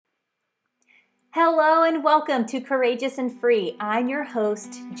Hello and welcome to Courageous and Free. I'm your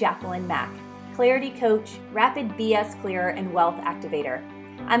host, Jacqueline Mack, clarity coach, rapid BS clearer, and wealth activator.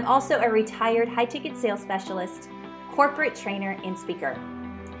 I'm also a retired high-ticket sales specialist, corporate trainer, and speaker.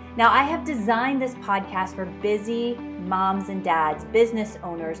 Now, I have designed this podcast for busy moms and dads, business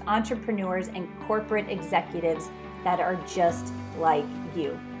owners, entrepreneurs, and corporate executives that are just like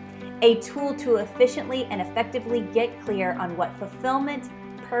you. A tool to efficiently and effectively get clear on what fulfillment,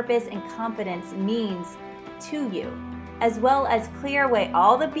 purpose, and confidence means to you, as well as clear away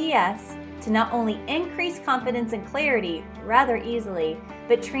all the BS to not only increase confidence and clarity rather easily,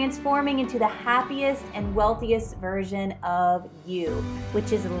 but transforming into the happiest and wealthiest version of you,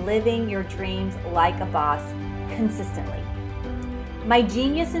 which is living your dreams like a boss consistently. My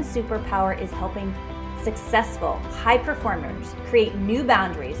genius and superpower is helping successful high performers create new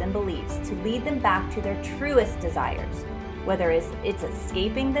boundaries and beliefs to lead them back to their truest desires, whether it's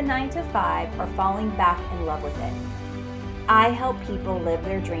escaping the 9-to-5 or falling back in love with it. I help people live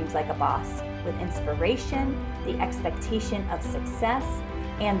their dreams like a boss with inspiration, the expectation of success,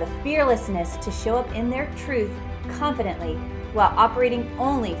 and the fearlessness to show up in their truth confidently while operating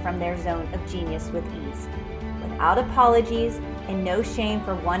only from their zone of genius with ease, without apologies and no shame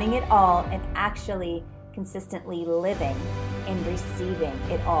for wanting it all and actually consistently living and receiving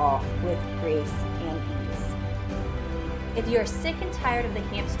it all with grace and ease. If you are sick and tired of the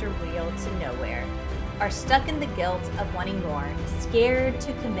hamster wheel to nowhere, are stuck in the guilt of wanting more, scared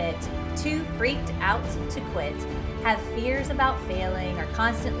to commit, too freaked out to quit, have fears about failing, are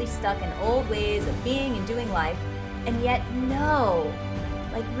constantly stuck in old ways of being and doing life, and yet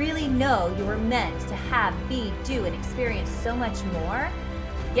really know you were meant to have, be, do, and experience so much more,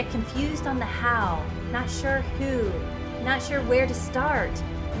 yet confused on the how, not sure who, not sure where to start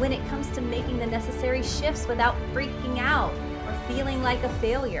when it comes to making the necessary shifts without freaking out or feeling like a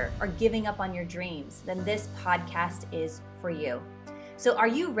failure or giving up on your dreams, then this podcast is for you. So are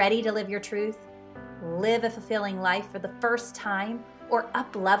you ready to live your truth? Live a fulfilling life for the first time or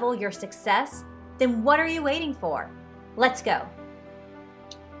up-level your success? Then what are you waiting for? Let's go.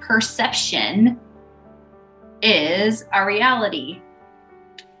 Perception is our reality.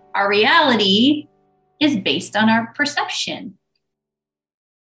 Our reality is based on our perception.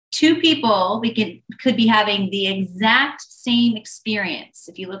 Two people could be having the exact same experience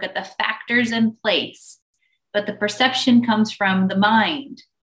if you look at the factors in place, but the perception comes from the mind.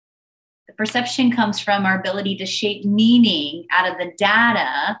 The perception comes from our ability to shape meaning out of the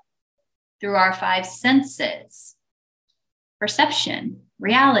data through our five senses. Perception,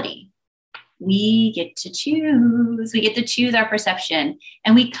 reality. We get to choose. We get to choose our perception,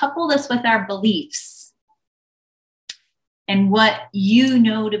 and we couple this with our beliefs and what you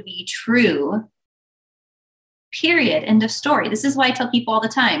know to be true, period, end of story. This is why I tell people all the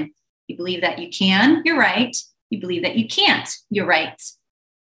time, you believe that you can, you're right. You believe that you can't, you're right.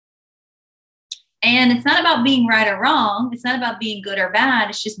 And it's not about being right or wrong. It's not about being good or bad.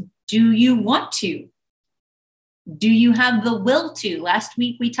 It's just, do you want to? Do you have the will to? Last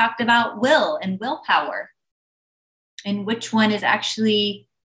week, we talked about will and willpower and which one is actually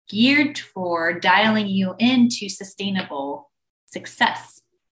geared toward dialing you into sustainable success.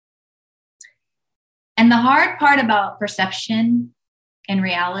 And the hard part about perception and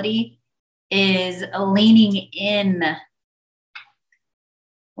reality is leaning in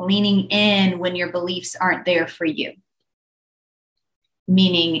when your beliefs aren't there for you.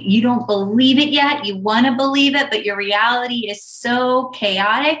 Meaning you don't believe it yet, you want to believe it, but your reality is so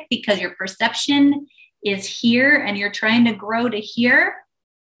chaotic because your perception is here and you're trying to grow to here.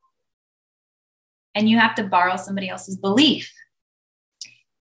 And you have to borrow somebody else's belief.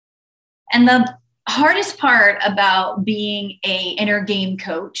 And the hardest part about being an inner game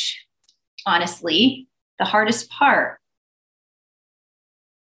coach, honestly, the hardest part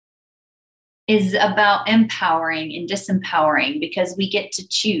is about empowering and disempowering because we get to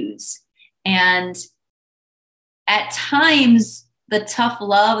choose. And at times, the tough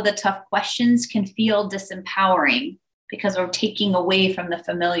love, the tough questions can feel disempowering because we're taking away from the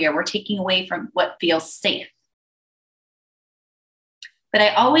familiar. We're taking away from what feels safe. But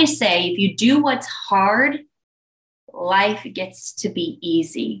I always say, if you do what's hard, life gets to be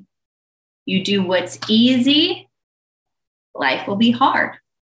easy. You do what's easy, life will be hard.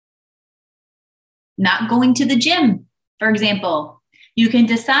 Not going to the gym, for example. You can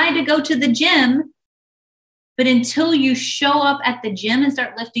decide to go to the gym, but until you show up at the gym and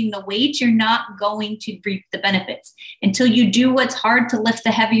start lifting the weights, you're not going to reap the benefits. Until you do what's hard to lift the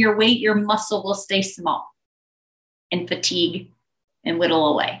heavier weight, your muscle will stay small and fatigue and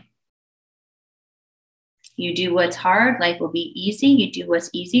whittle away. You do what's hard, life will be easy. You do what's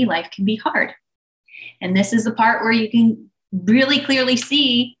easy, life can be hard. And this is the part where you can really clearly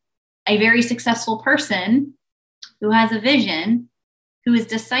see a very successful person who has a vision, who is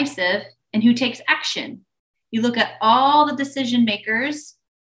decisive, and who takes action. You look at all the decision makers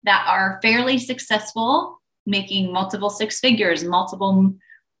that are fairly successful, making multiple six figures, multiple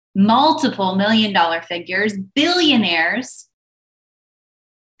 $1 million figures, billionaires.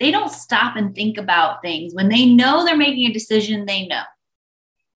 They don't stop and think about things. When they know they're making a decision, they know.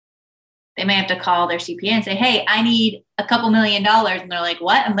 They may have to call their CPA and say, hey, I need a couple $1 million. And they're like,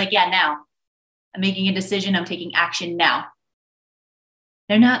 what? I'm like, yeah, now. I'm making a decision. I'm taking action now.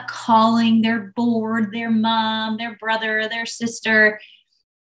 They're not calling their board, their mom, their brother, their sister,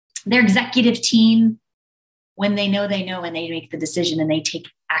 their executive team. When they know, and they make the decision and they take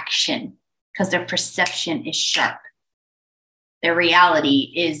action because their perception is sharp. Their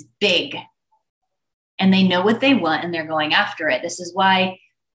reality is big and they know what they want and they're going after it. This is why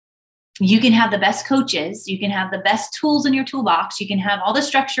you can have the best coaches. You can have the best tools in your toolbox. You can have all the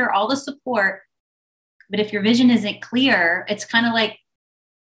structure, all the support. But if your vision isn't clear, it's kind of like,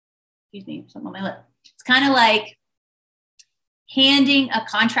 excuse me, something on my lip. It's kind of like handing a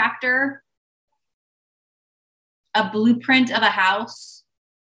contractor a blueprint of a house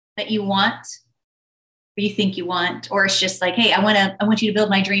that you want, or you think you want, or it's just like, hey, I want you to build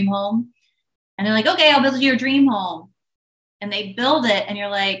my dream home. And they're like, okay, I'll build you your dream home. And they build it and you're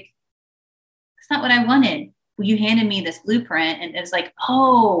like, that's not what I wanted. Well, you handed me this blueprint and it was like,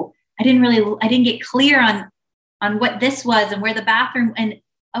 oh, I didn't get clear on what this was and where the bathroom, and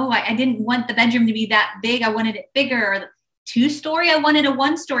I didn't want the bedroom to be that big. I wanted it bigger. Or 2-story, I wanted a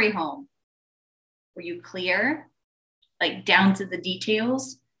 1-story home. Were you clear? Like down to the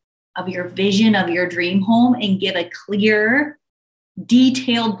details of your vision of your dream home and give a clear,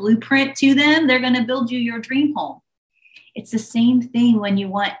 detailed blueprint to them, they're going to build you your dream home. It's the same thing when you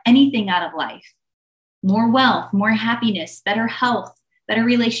want anything out of life. More wealth, more happiness, better health, better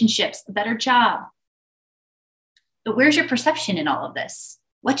relationships, a better job. But where's your perception in all of this?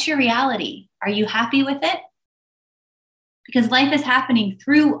 What's your reality? Are you happy with it? Because life is happening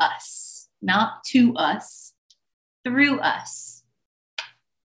through us, not to us. Through us.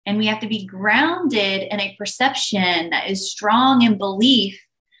 And we have to be grounded in a perception that is strong in belief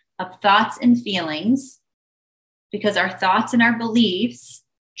of thoughts and feelings, because our thoughts and our beliefs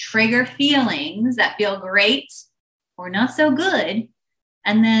trigger feelings that feel great or not so good.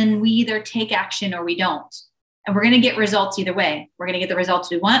 And then we either take action or we don't. And we're going to get results either way. We're going to get the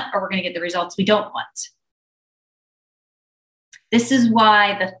results we want, or we're going to get the results we don't want. This is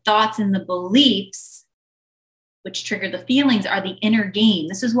why the thoughts and the beliefs which trigger the feelings are the inner game.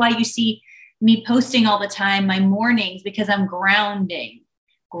 This is why you see me posting all the time my mornings, because I'm grounding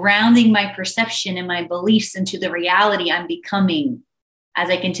my perception and my beliefs into the reality I'm becoming as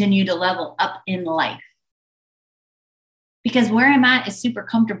I continue to level up in life. Because where I'm at is super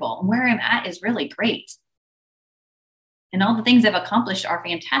comfortable and where I'm at is really great. And all the things I've accomplished are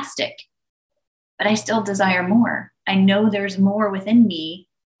fantastic, but I still desire more. I know there's more within me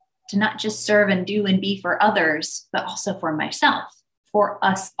to not just serve and do and be for others, but also for myself, for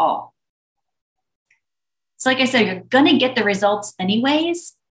us all. So like I said, you're going to get the results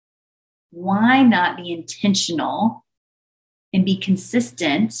anyways. Why not be intentional and be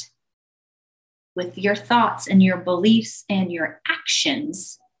consistent with your thoughts and your beliefs and your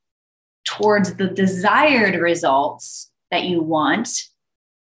actions towards the desired results that you want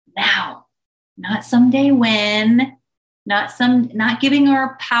now, not someday when, not giving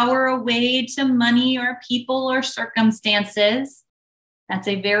our power away to money or people or circumstances. That's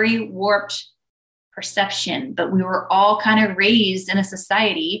a very warped perception, but we were all kind of raised in a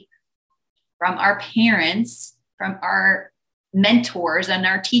society from our parents, from our mentors and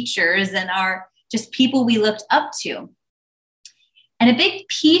our teachers and our just people we looked up to. And a big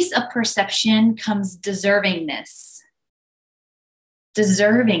piece of perception comes deservingness.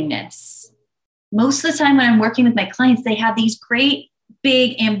 Deservingness. Most of the time when I'm working with my clients, they have these great,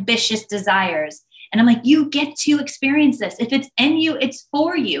 big, ambitious desires. And I'm like, you get to experience this. If it's in you, it's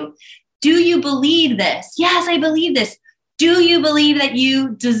for you. Do you believe this? Yes, I believe this. Do you believe that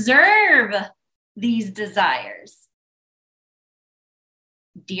you deserve these desires?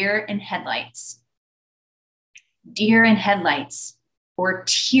 Deer in headlights. Deer in headlights or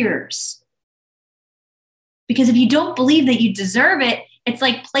tears. Because if you don't believe that you deserve it, it's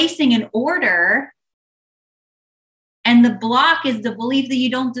like placing an order and the block is the belief that you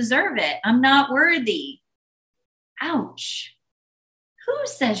don't deserve it. I'm not worthy. Ouch. Who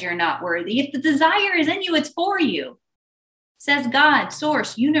says you're not worthy? If the desire is in you, it's for you. Says God,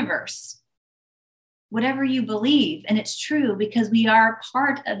 source, universe, whatever you believe. And it's true because we are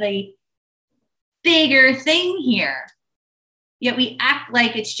part of a bigger thing here. Yet we act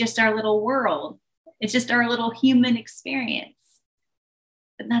like it's just our little world. It's just our little human experience.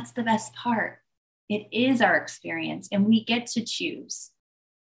 But that's the best part. It is our experience, and we get to choose.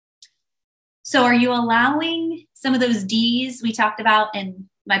 So are you allowing some of those D's we talked about in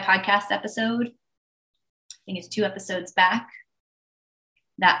my podcast episode? I think it's 2 episodes back,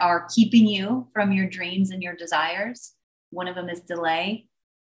 that are keeping you from your dreams and your desires. One of them is delay.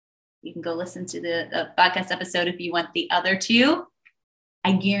 You can go listen to the podcast episode if you want the other 2.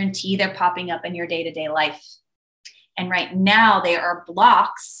 I guarantee they're popping up in your day-to-day life. And right now there are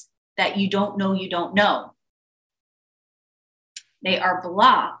blocks that you don't know you don't know. They are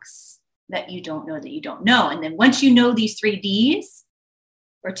blocks that you don't know that you don't know. And then once you know these 3 Ds,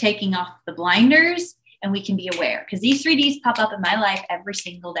 we're taking off the blinders and we can be aware. Because these 3 Ds pop up in my life every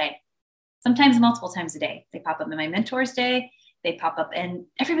single day. Sometimes multiple times a day. They pop up in my mentor's day. They pop up in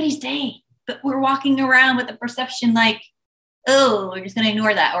everybody's day. But we're walking around with the perception like, oh, we're just going to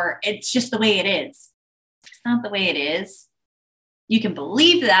ignore that. Or it's just the way it is. It's not the way it is. You can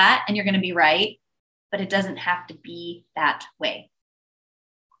believe that and you're going to be right, but it doesn't have to be that way.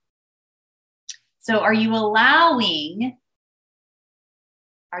 So are you allowing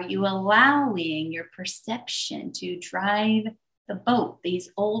your perception to drive the boat,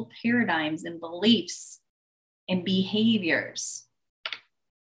 these old paradigms and beliefs and behaviors?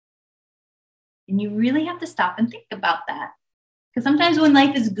 And you really have to stop and think about that. Because sometimes when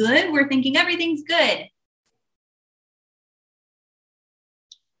life is good, we're thinking everything's good.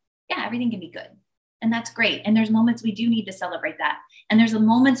 Yeah, everything can be good. And that's great. And there's moments we do need to celebrate that. And there's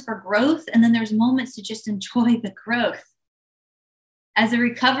moments for growth. And then there's moments to just enjoy the growth. As a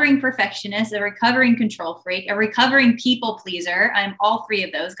recovering perfectionist, a recovering control freak, a recovering people pleaser, I'm all 3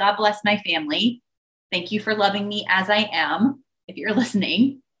 of those. God bless my family. Thank you for loving me as I am, if you're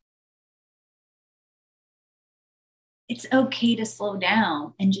listening. It's okay to slow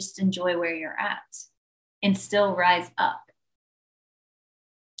down and just enjoy where you're at and still rise up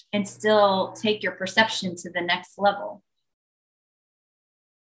and still take your perception to the next level.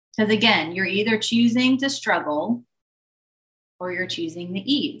 Because again, you're either choosing to struggle or you're choosing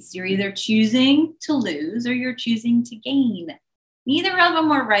the ease. You're either choosing to lose or you're choosing to gain. Neither of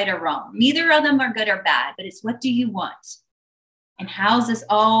them are right or wrong. Neither of them are good or bad, but it's what do you want? And how's this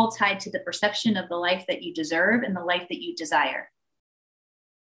all tied to the perception of the life that you deserve and the life that you desire?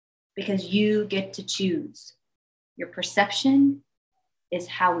 Because you get to choose. Your perception is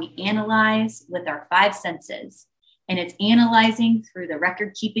how we analyze with our 5 senses. And it's analyzing through the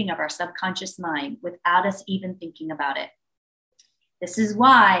record keeping of our subconscious mind without us even thinking about it. This is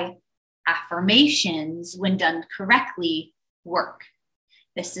why affirmations, when done correctly, work.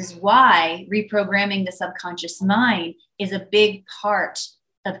 This is why reprogramming the subconscious mind is a big part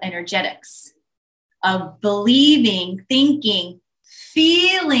of energetics, of believing, thinking,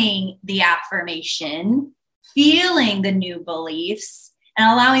 feeling the affirmation, feeling the new beliefs, and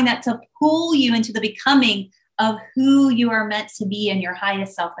allowing that to pull you into the becoming of who you are meant to be in your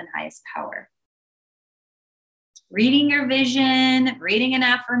highest self and highest power. Reading your vision, reading an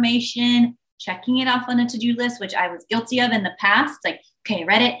affirmation, checking it off on a to-do list, which I was guilty of in the past. It's like, okay, I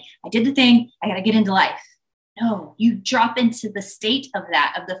read it. I did the thing. I got to get into life. No, you drop into the state of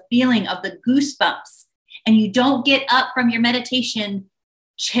that, of the feeling of the goosebumps. And you don't get up from your meditation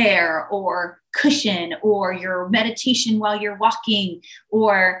chair or cushion or your meditation while you're walking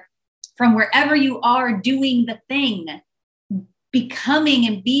or from wherever you are doing the thing, becoming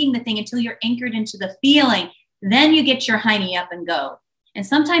and being the thing until you're anchored into the feeling. Then you get your hiney up and go. And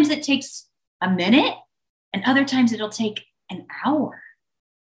sometimes it takes a minute and other times it'll take an hour.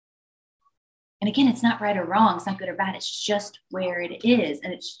 And again, it's not right or wrong. It's not good or bad. It's just where it is.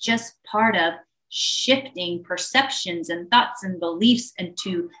 And it's just part of shifting perceptions and thoughts and beliefs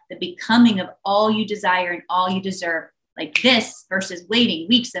into the becoming of all you desire and all you deserve, like this versus waiting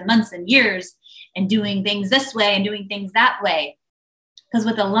weeks and months and years and doing things this way and doing things that way. Because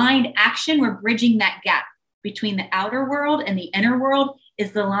with aligned action, we're bridging that gap between the outer world and the inner world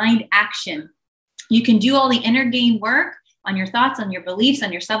is the aligned action. You can do all the inner game work on your thoughts, on your beliefs,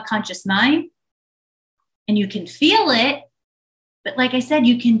 on your subconscious mind, and you can feel it. But like I said,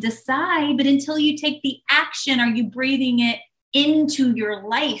 you can decide, but until you take the action, are you breathing it into your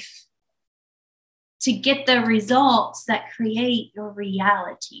life to get the results that create your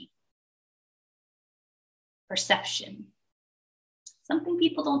reality? Perception. Something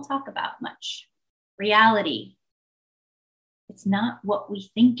people don't talk about much. Reality. It's not what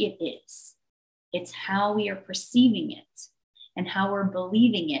we think it is. It's how we are perceiving it and how we're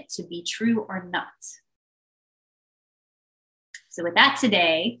believing it to be true or not. So with that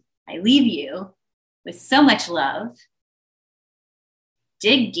today, I leave you with so much love.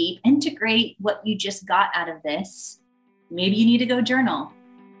 Dig deep, integrate what you just got out of this. Maybe you need to go journal.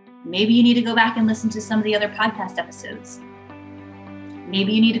 Maybe you need to go back and listen to some of the other podcast episodes.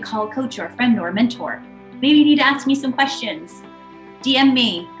 Maybe you need to call a coach or a friend or a mentor. Maybe you need to ask me some questions. DM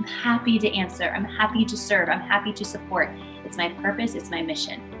me. I'm happy to answer. I'm happy to serve. I'm happy to support. It's my purpose. It's my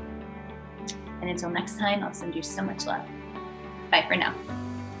mission. And until next time, I'll send you so much love. Bye for now.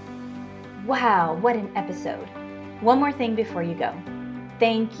 Wow, what an episode. One more thing before you go.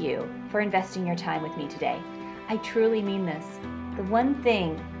 Thank you for investing your time with me today. I truly mean this. The one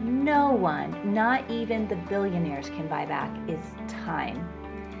thing no one, not even the billionaires, can buy back is time.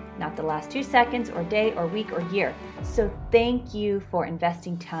 Not the last 2 seconds or day or week or year. So thank you for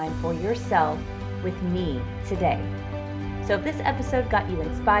investing time for yourself with me today. So if this episode got you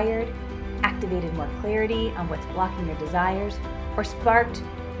inspired, activated more clarity on what's blocking your desires, or sparked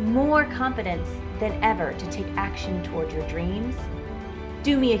more confidence than ever to take action toward your dreams,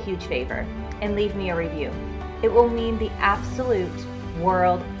 do me a huge favor and leave me a review. It will mean the absolute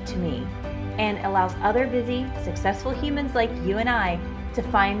world to me and allows other busy, successful humans like you and I to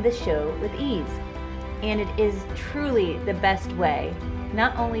find the show with ease. And it is truly the best way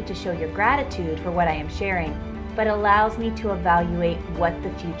not only to show your gratitude for what I am sharing, but allows me to evaluate what the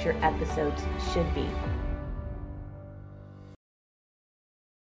future episodes should be.